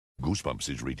Goosebumps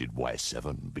is rated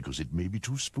Y7 because it may be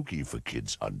too spooky for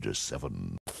kids under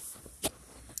 7.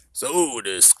 So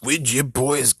the Squid Jib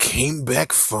Boys came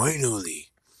back finally.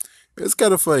 It's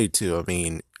kind of funny too. I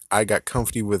mean, I got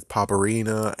comfy with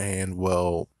Paparina, and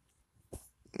well,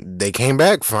 they came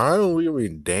back finally. I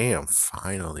mean, damn,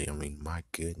 finally. I mean, my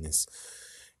goodness.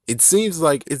 It seems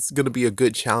like it's gonna be a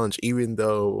good challenge, even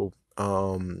though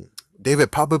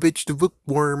David Popovich, the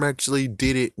bookworm, actually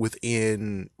did it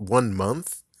within 1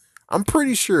 month. I'm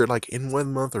pretty sure, like in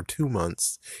 1 month or 2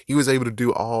 months, he was able to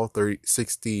do all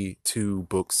 62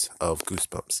 books of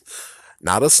Goosebumps.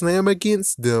 Not a slam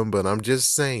against them, but I'm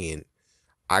just saying,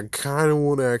 I kind of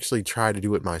want to actually try to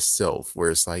do it myself,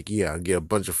 where it's like, yeah, I get a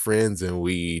bunch of friends and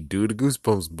we do the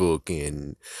Goosebumps book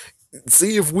and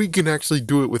see if we can actually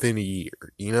do it within a year.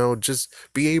 Just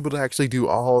be able to actually do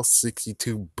all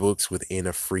 62 books within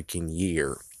a freaking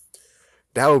year.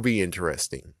 That would be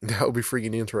interesting. That would be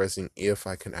freaking interesting if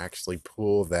I can actually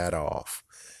pull that off.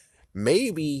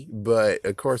 Maybe, but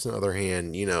of course, on the other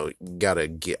hand, gotta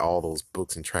get all those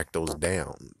books and track those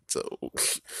down. So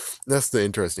that's the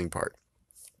interesting part.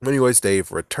 Anyways,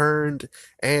 Dave returned,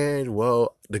 and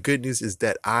well, the good news is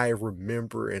that I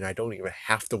remember and I don't even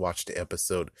have to watch the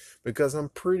episode because I'm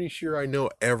pretty sure I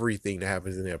know everything that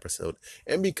happens in the episode.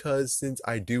 And because since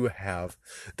I do have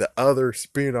the other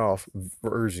spin off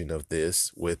version of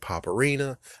this with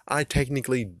Paparina, I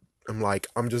technically am like,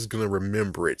 I'm just gonna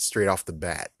remember it straight off the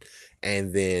bat.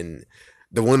 And then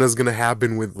the one that's gonna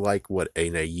happen with like what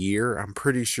in a year, I'm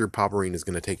pretty sure Paparina is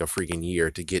gonna take a freaking year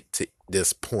to get to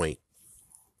this point.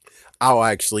 I'll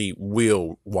actually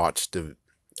will watch the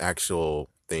actual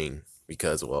thing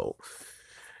because, well,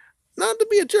 not to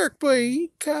be a jerk, but he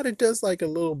kind of does like a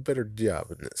little better job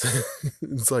in this.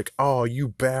 It's like, oh, you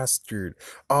bastard.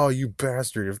 Oh, you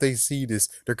bastard. If they see this,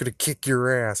 they're going to kick your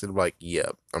ass. And I'm like,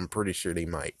 yep, I'm pretty sure they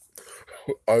might.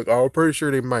 I'm pretty sure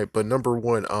they might. But number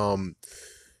one,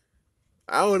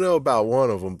 I don't know about one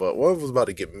of them, but one of them's about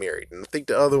to get married, and I think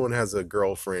the other one has a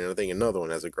girlfriend, and I think another one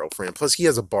has a girlfriend. Plus, he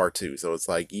has a bar too, so it's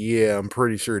like, yeah, I'm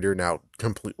pretty sure they're now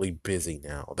completely busy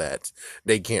now that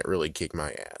they can't really kick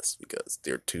my ass because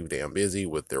they're too damn busy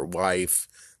with their wife,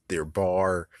 their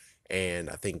bar, and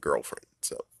I think girlfriend.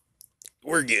 So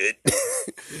we're good.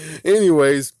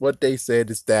 Anyways, what they said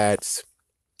is that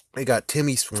they got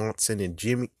Timmy Swanson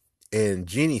and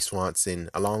Jenny Swanson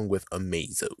along with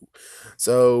Amazo.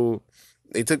 So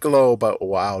they took a little about a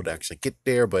while to actually get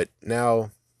there, but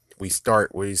now we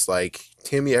start where he's like,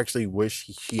 Timmy actually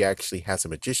wish she actually has a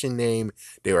magician name.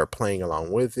 They were playing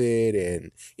along with it,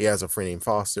 and he has a friend named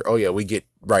Foster. Oh yeah, we get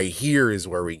right here is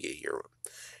where we get here.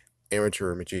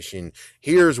 Amateur magician.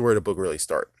 Here's where the book really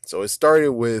starts. So it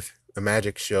started with a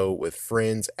magic show with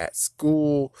friends at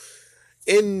school.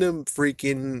 In the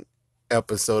freaking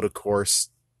episode, of course,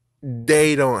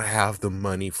 they don't have the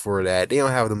money for that. They don't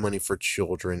have the money for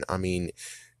children. I mean,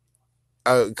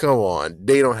 come on.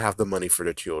 They don't have the money for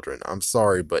the children. I'm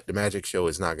sorry, but the magic show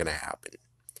is not going to happen.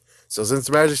 So since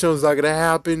the magic show is not going to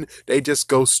happen, they just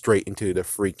go straight into the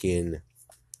freaking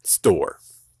store.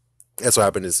 That's what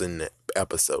happened in the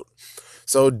episode.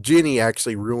 So Jenny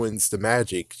actually ruins the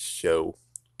magic show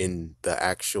in the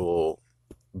actual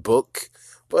book.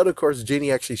 But of course,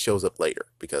 Jenny actually shows up later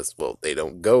because, well, they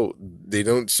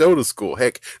don't show the school.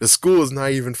 Heck, the school is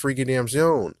not even freaking damn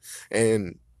shown.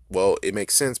 And, well, it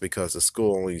makes sense because the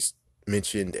school only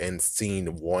mentioned and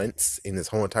seen once in this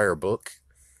whole entire book.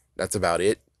 That's about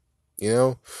it, you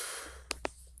know?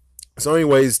 So,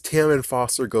 anyways, Tim and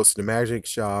Foster goes to the magic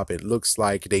shop. It looks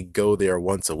like they go there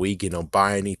once a week and don't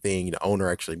buy anything. The owner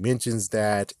actually mentions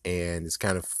that, and it's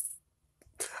kind of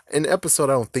in the episode.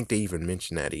 I don't think they even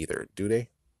mention that either, do they?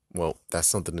 Well, that's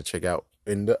something to check out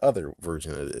in the other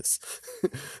version of this.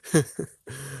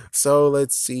 So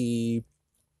let's see.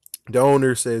 The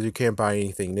owner says you can't buy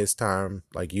anything this time,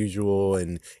 like usual,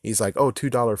 and he's like, "Oh,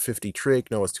 $2.50 trick."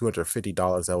 No, it's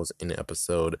 $250. That was in the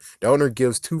episode. The owner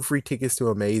gives 2 free tickets to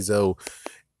Amazo,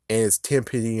 and it's 10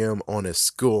 p.m. on a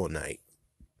school night.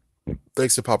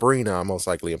 Thanks to Paparina, most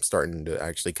likely I'm starting to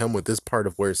actually come with this part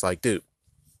of where it's like, dude,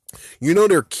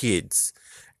 they're kids,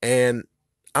 and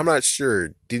I'm not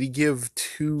sure. Did he give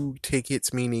 2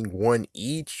 tickets, meaning one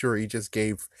each, or he just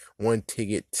gave one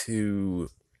ticket to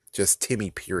just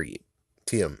Timmy, period?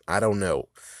 Tim, I don't know.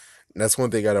 That's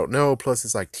one thing I don't know. Plus,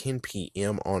 it's like 10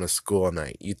 p.m. on a school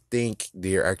night. You think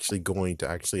they're actually going to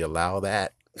actually allow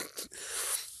that?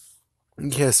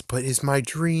 Yes, but it's my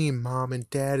dream, Mom and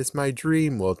Dad. It's my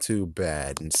dream. Well, too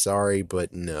bad. And sorry,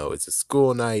 but no, it's a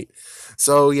school night.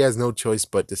 So he has no choice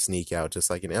but to sneak out.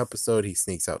 Just like in the episode, he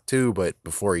sneaks out too, but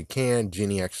before he can,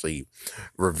 Jenny actually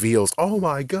reveals, oh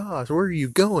my gosh, where are you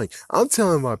going? I'm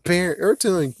telling my parent or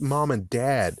telling Mom and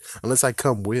Dad, unless I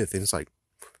come with. And it's like,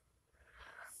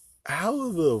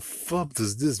 how the fuck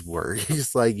does this work?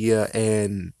 He's like, yeah,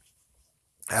 and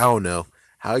I don't know.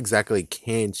 How exactly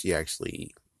can he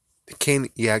actually? I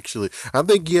think,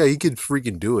 yeah, he could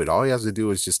freaking do it. All he has to do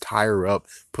is just tie her up,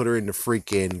 put her in the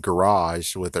freaking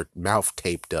garage with her mouth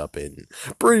taped up, and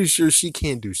pretty sure she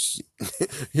can't do shit.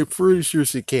 You're pretty sure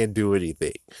she can't do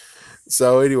anything.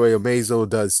 So anyway, Amazo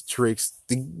does tricks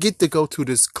to get to go to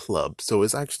this club. So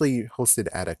it's actually hosted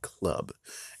at a club,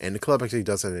 and the club actually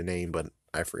does have a name, but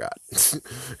I forgot.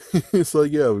 It's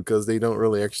like, yeah, because they don't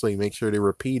really actually make sure they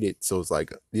repeat it. So it's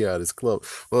like, yeah, this club.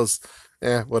 Well,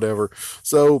 whatever.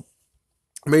 So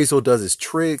Mazo does his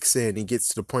tricks and he gets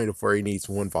to the point of where he needs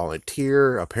one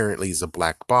volunteer. Apparently, he's a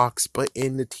black box, but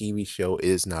in the TV show, it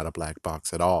is not a black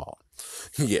box at all.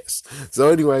 Yes.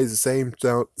 So, anyways, the same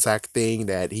exact thing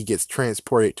that he gets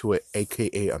transported to a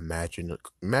AKA a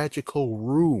magical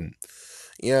room.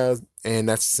 Yeah, and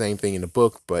that's the same thing in the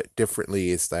book, but differently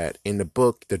is that in the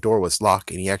book the door was locked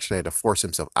and he actually had to force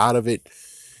himself out of it.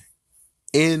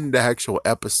 In the actual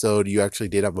episode, you actually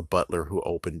did have a butler who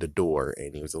opened the door,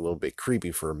 and he was a little bit creepy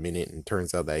for a minute. And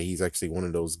turns out that he's actually one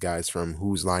of those guys from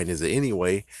Whose Line Is It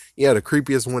Anyway? Yeah, the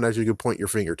creepiest one that you could point your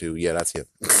finger to. Yeah, that's him.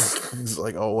 It's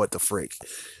like, oh, what the frick?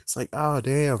 It's like, oh,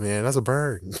 damn, man, that's a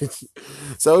burn.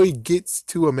 So he gets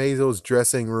to Amazo's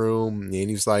dressing room, and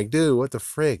he's like, dude, what the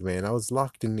frick, man? I was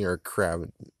locked in there, crap,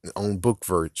 on book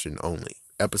version only.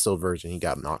 Episode version, he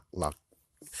got locked,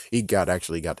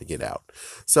 actually got to get out.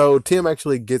 So Tim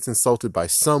actually gets insulted by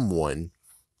someone,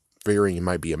 fearing it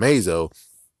might be Amazo.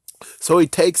 So he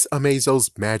takes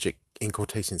Amazo's magic in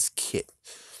quotations kit.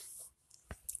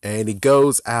 And he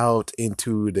goes out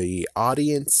into the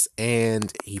audience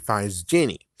and he finds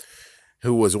Jenny,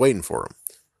 who was waiting for him.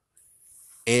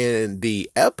 In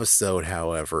the episode,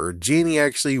 however, Jenny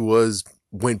actually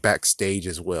went backstage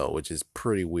as well, which is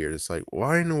pretty weird. It's like,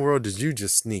 why in the world did you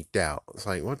just sneaked out? It's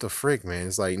like, what the frick, man?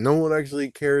 It's like, no one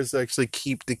actually cares to actually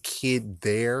keep the kid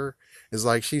there. It's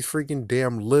like, she's freaking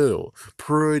damn little.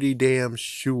 Pretty damn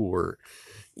sure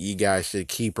you guys should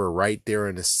keep her right there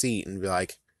in the seat and be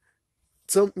like,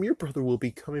 so your brother will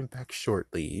be coming back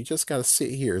shortly. You just gotta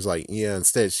sit here. It's like, yeah,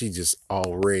 instead she just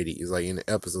already is like in the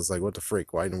episode, it's like, what the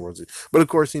frick? Why in the world? But of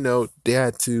course, they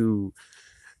had to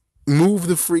move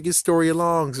the freaking story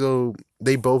along, so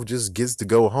they both just gets to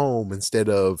go home instead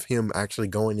of him actually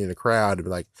going in the crowd and be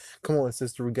like, come on,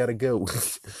 sister, we gotta go.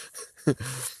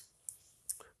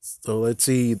 So let's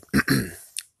see.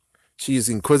 She's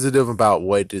inquisitive about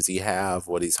what does he have,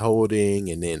 what he's holding,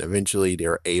 and then eventually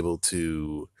they're able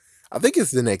to. I think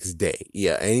it's the next day.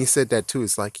 Yeah, and he said that too.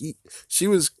 It's like she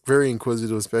was very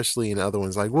inquisitive, especially in other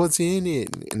ones. Like, what's in it?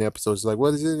 In the episodes, like,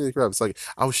 what is in it? It's like,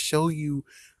 I'll show you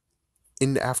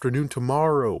in the afternoon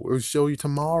tomorrow. We'll show you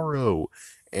tomorrow.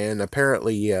 And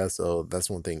apparently, yeah, so that's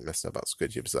one thing messed up about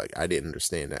Squid Chips. Like, I didn't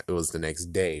understand that. It was the next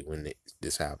day when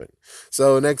this happened.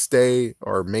 So, next day,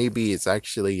 or maybe it's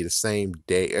actually the same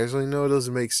day. Actually, no, it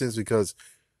doesn't make sense because,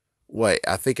 what?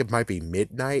 I think it might be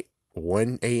midnight,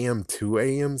 1 a.m., 2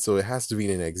 a.m., so it has to be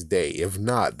the next day. If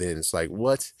not, then it's like,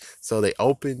 what? So, they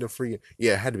opened the freaking.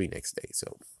 Yeah, it had to be next day. So,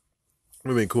 it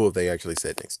would have been cool if they actually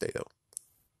said next day, though.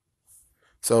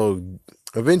 So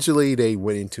eventually they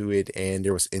went into it and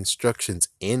there was instructions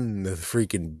in the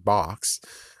freaking box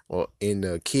or in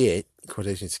the kit,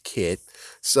 quotations kit.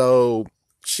 So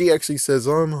she actually says,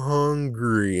 I'm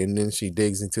hungry. And then she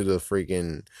digs into the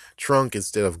freaking trunk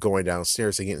instead of going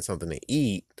downstairs and getting something to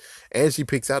eat. And she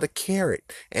picks out a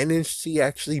carrot. And then she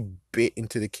actually bit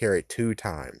into the carrot 2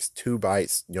 times. 2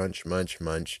 bites, munch, munch,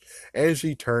 munch. And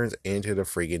she turns into the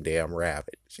freaking damn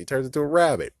rabbit. She turns into a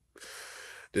rabbit.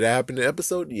 Did that happen in the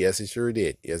episode? Yes, it sure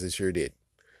did. Yes, it sure did.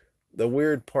 The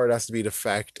weird part has to be the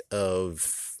fact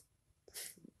of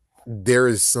there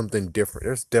is something different.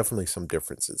 There's definitely some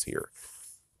differences here.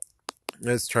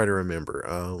 Let's try to remember.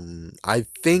 I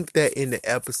think that in the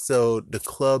episode, the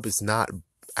club is not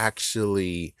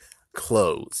actually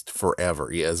closed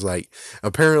forever. Yeah, it's like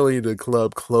apparently the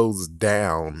club closed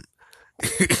down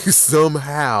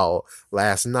somehow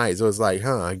last night. So it's like,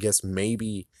 I guess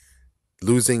maybe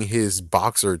losing his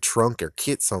box or trunk or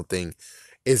kit something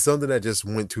It's something that just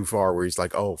went too far where he's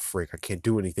like, oh, frick, I can't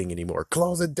do anything anymore.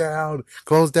 Close it down.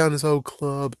 Close down this whole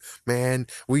club. Man,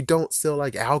 we don't sell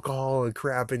like alcohol and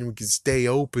crap and we can stay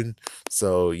open.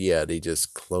 So yeah, they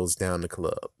just closed down the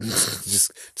club.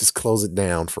 just close it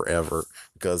down forever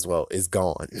because, well, it's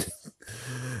gone.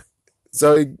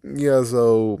 So yeah,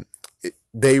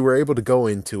 they were able to go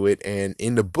into it, and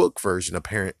in the book version,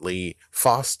 apparently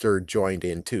Foster joined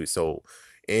in too. So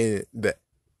in the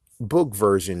book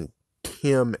version,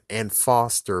 Tim and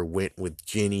Foster went with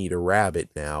Jenny the rabbit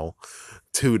now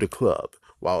to the club.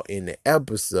 While in the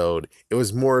episode, it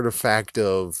was more the fact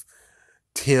of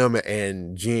Tim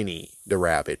and Jenny the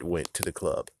rabbit went to the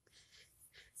club.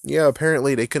 Yeah,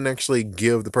 apparently they couldn't actually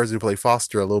give the person who played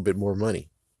Foster a little bit more money.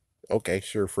 Okay,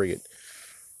 sure, frigate.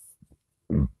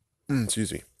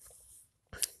 Excuse me.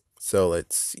 So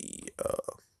let's see.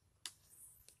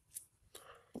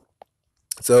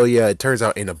 So yeah, it turns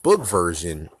out in a book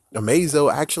version,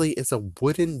 Amazo actually is a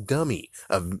wooden dummy,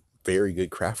 a very good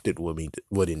crafted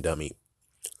wooden dummy.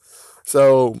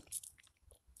 So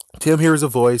Tim hears a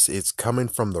voice. It's coming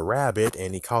from the rabbit,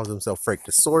 and he calls himself Frank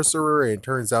the Sorcerer. And it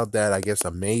turns out that I guess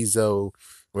Amazo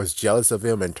was jealous of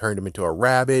him and turned him into a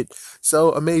rabbit.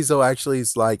 So Amazo actually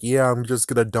is like, yeah, I'm just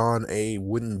gonna don a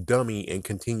wooden dummy and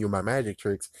continue my magic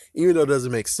tricks, even though it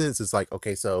doesn't make sense. It's like,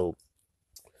 okay, so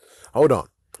hold on.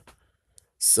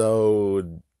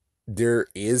 So there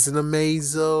is an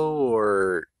Amazo,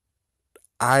 or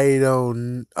I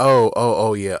don't.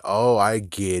 Oh, yeah. Oh, I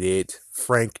get it.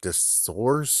 Frank the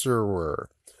Sorcerer.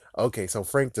 Okay, so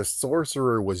Frank the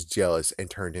Sorcerer was jealous and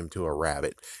turned him to a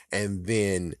rabbit. And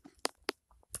then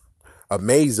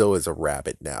Amazo is a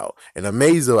rabbit now. And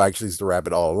Amazo actually is the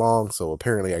rabbit all along. So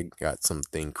apparently I got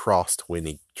something crossed when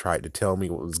he tried to tell me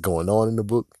what was going on in the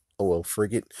book. Oh, well,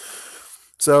 frigate.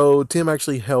 So Tim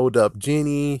actually held up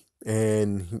Jenny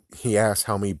and he asked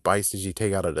how many bites did she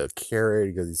take out of the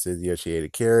carrot because he said, yeah, she ate a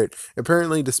carrot.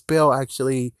 Apparently, the spell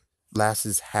actually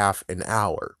lasts half an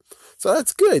hour. So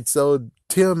that's good. So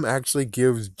Tim actually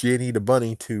gives Jenny the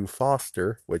bunny to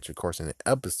Foster, which, of course, in the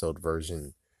episode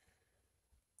version,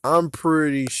 I'm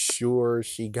pretty sure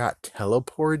she got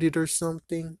teleported or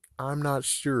something. I'm not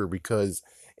sure because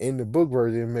in the book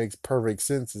version, it makes perfect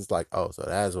sense. It's like, oh, so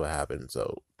that's what happened.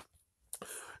 So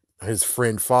his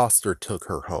friend Foster took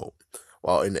her home.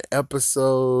 While in the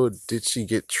episode, did she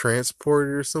get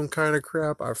transported or some kind of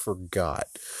crap? I forgot.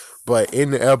 But in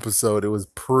the episode, it was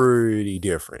pretty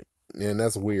different. And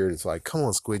that's weird. It's like, come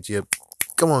on, Squid Jip.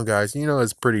 Come on, guys. You know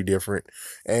it's pretty different.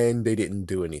 And they didn't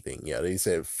do anything. Yeah, they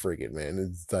said, friggin', man.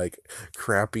 It's like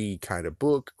crappy kind of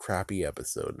book, crappy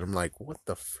episode. And I'm like, what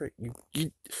the frick?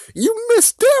 You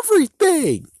missed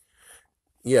everything.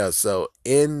 Yeah, so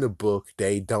in the book,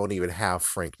 they don't even have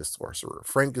Frank the Sorcerer.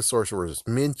 Frank the Sorcerer is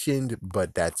mentioned,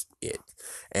 but that's it.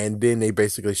 And then they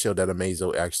basically show that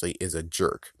Amazo actually is a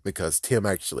jerk because Tim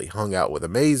actually hung out with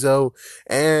Amazo,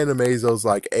 and Amazo's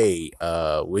like, hey,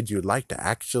 would you like to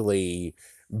actually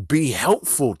be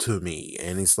helpful to me?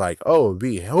 And he's like, oh,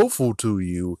 be helpful to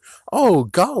you? Oh,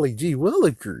 golly gee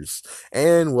willikers.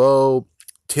 And well,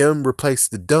 Tim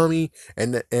replaced the dummy,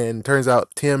 and turns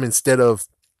out Tim, instead of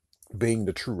being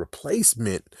the true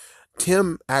replacement,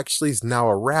 Tim actually is now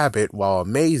a rabbit while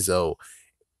Amazo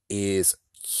is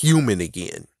human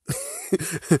again.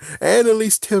 And at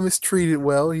least Tim is treated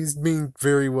well. He's being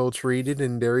very well treated,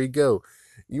 and there you go.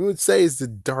 You would say it's a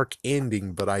dark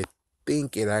ending, but I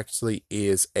think it actually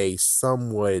is a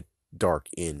somewhat dark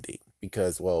ending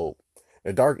because, well,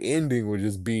 a dark ending would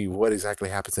just be what exactly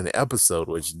happens in the episode,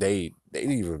 which they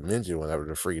didn't even mention whenever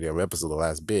the freaking episode, the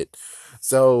last bit.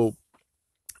 So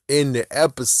in the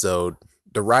episode,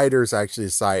 the writers actually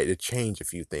decided to change a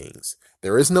few things.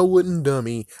 There is no wooden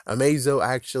dummy. Amazo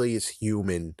actually is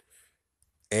human,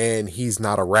 and he's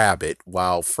not a rabbit,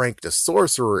 while Frank the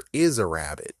Sorcerer is a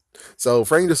rabbit. So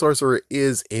Frank the Sorcerer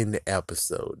is in the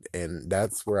episode, and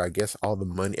that's where I guess all the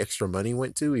money, extra money,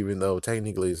 went to. Even though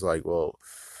technically it's like, well,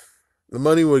 the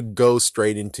money would go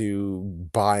straight into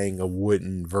buying a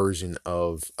wooden version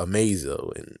of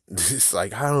Amazo, and it's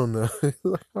like, I don't know,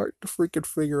 it's hard to freaking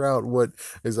figure out what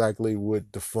exactly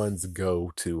would the funds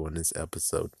go to on this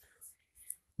episode.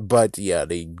 But yeah,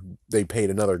 they paid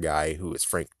another guy who is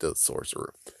Frank the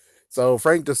Sorcerer. So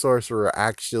Frank the Sorcerer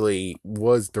actually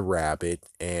was the rabbit,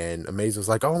 and Amaze was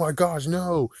like, "Oh my gosh,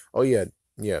 no!" Oh yeah,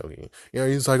 yeah, okay.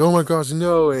 He's like, "Oh my gosh,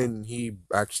 no!" And he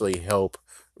actually helped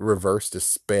reverse the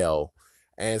spell.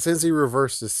 And since he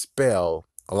reversed the spell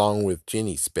along with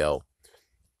Jenny's spell,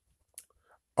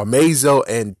 Amazo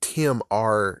and Tim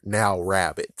are now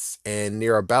rabbits, and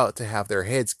they're about to have their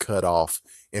heads cut off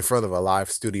in front of a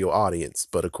live studio audience.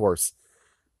 But of course,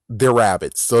 they're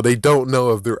rabbits, so they don't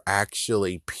know if they're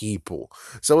actually people.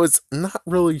 So it's not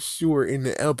really sure in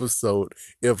the episode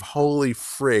if holy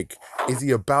frick is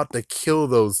he about to kill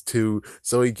those two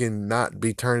so he can not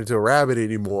be turned into a rabbit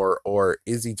anymore, or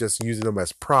is he just using them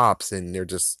as props and they're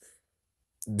just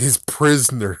his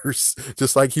prisoners,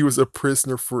 just like he was a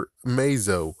prisoner for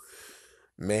Mazo.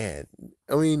 Man,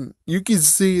 I mean, you can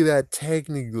see that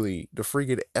technically the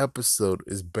freaking episode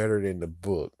is better than the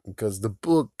book because the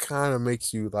book kind of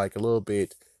makes you like a little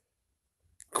bit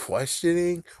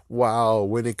questioning, while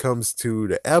when it comes to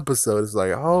the episode, it's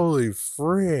like, holy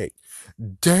frick,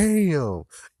 damn,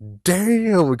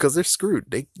 damn, because they're screwed.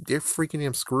 They're freaking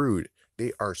damn screwed.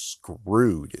 They are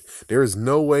screwed. There is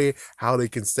no way how they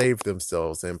can save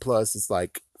themselves, and plus, it's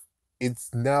like it's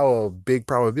now a big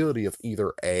probability of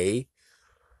either A,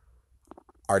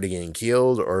 are they getting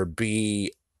killed, or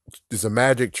B, it's a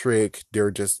magic trick.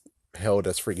 They're just held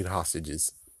as freaking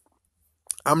hostages.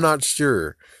 I'm not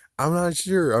sure. I'm not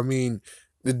sure. I mean,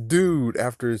 the dude,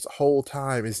 after his whole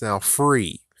time, is now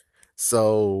free.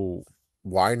 So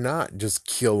why not just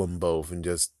kill them both and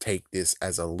just take this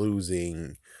as a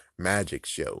losing magic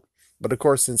show? But of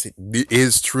course, since it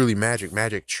is truly magic,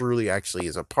 magic truly actually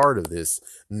is a part of this,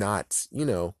 not,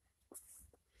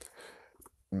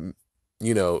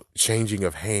 changing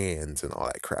of hands and all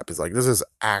that crap. It's like this is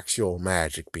actual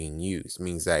magic being used. It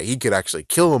means that he could actually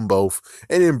kill them both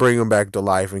and then bring them back to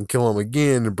life and kill them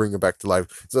again and bring them back to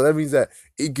life. So that means that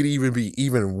it could even be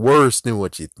even worse than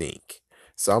what you think.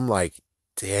 So I'm like,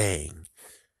 dang.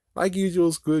 Like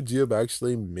usual, Squid Jib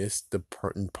actually missed the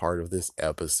important part of this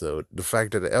episode. The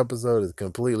fact that the episode is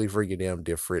completely freaking damn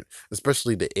different,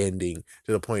 especially the ending,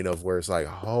 to the point of where it's like,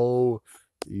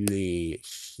 holy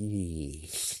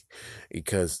shit.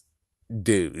 Because,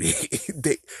 dude,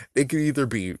 they could either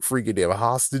be freaking damn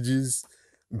hostages,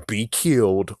 be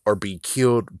killed, or be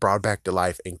killed, brought back to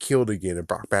life, and killed again and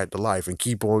brought back to life, and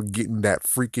keep on getting that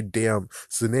freaking damn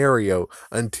scenario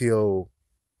until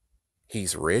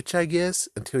he's rich, I guess,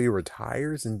 until he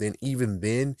retires, and then even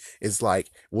then, it's like,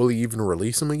 will he even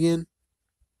release him again?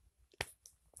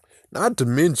 Not to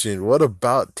mention, what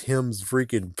about Tim's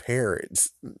freaking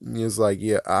parents? It's like,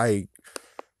 yeah, I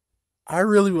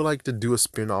really would like to do a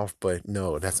spin-off, but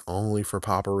no, that's only for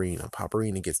Paparina.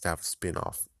 Paparina gets to have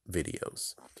spin-off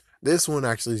videos. This one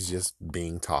actually is just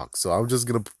being talked, so I'm just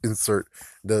gonna insert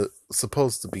the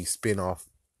supposed to be spin-off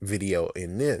video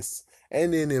in this.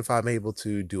 And then if I'm able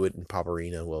to do it in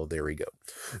Paparina, well, there we go.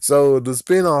 So the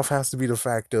spin-off has to be the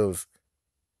fact of,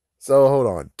 so hold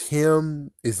on,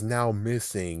 Tim is now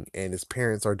missing and his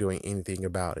parents aren't doing anything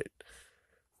about it.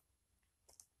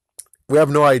 We have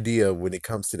no idea when it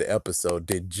comes to the episode.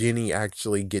 Did Jenny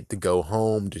actually get to go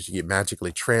home? Did she get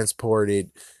magically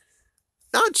transported?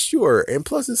 Not sure. And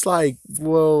plus, it's like,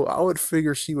 well, I would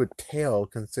figure she would tell,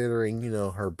 considering,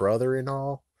 her brother and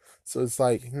all. So it's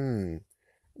like,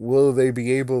 will they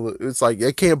be able to? It's like,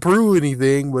 they can't prove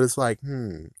anything, but it's like,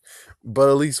 But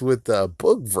at least with the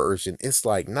book version, it's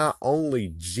like not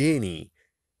only Jenny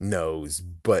knows,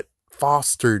 but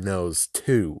Foster knows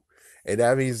too. And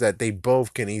that means that they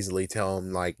both can easily tell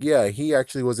him, like, yeah, he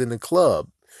actually was in the club.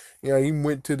 He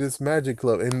went to this magic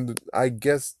club. And I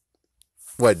guess,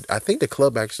 I think the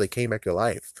club actually came back to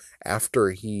life after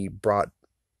he brought.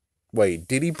 Wait,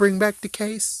 did he bring back the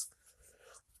case?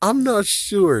 I'm not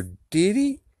sure. Did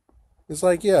he? It's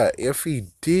like, yeah, if he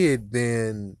did,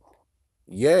 then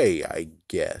yay, I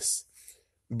guess.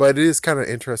 But it is kind of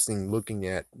interesting looking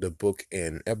at the book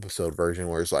and episode version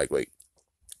where it's like, wait,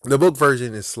 the book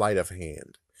version is sleight of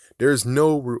hand. There's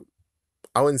no,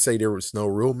 I wouldn't say there was no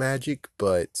real magic,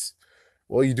 but,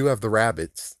 well, you do have the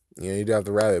rabbits. You do have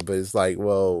the rabbit, but it's like,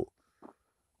 well,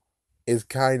 it's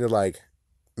kind of like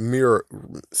mirror,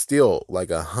 still like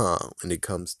a when it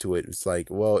comes to it. It's like,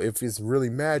 well, if it's really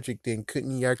magic, then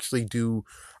couldn't he actually do,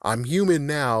 I'm human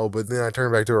now, but then I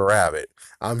turn back to a rabbit.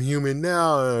 I'm human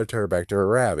now, and I turn back to a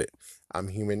rabbit. I'm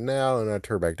human now, and I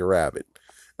turn back to a rabbit.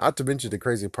 Not to mention the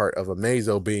crazy part of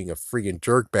Amazo being a freaking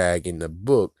jerkbag in the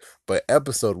book, but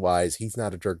episode wise, he's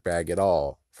not a jerkbag at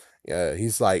all. Yeah,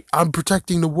 he's like, I'm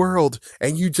protecting the world,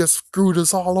 and you just screwed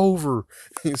us all over.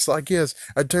 He's like, yes,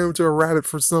 I turned into a rabbit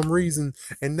for some reason,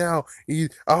 and now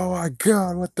oh my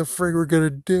god, what the frig we're gonna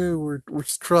do? We're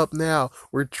trapped now.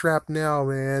 We're trapped now,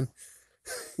 man.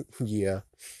 Yeah,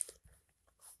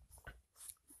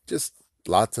 just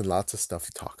lots and lots of stuff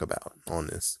to talk about on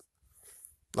this.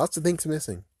 Lots of things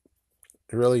missing.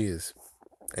 It really is,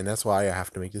 and that's why I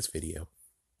have to make this video.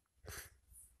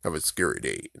 Have a scary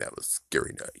day and have a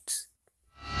scary night.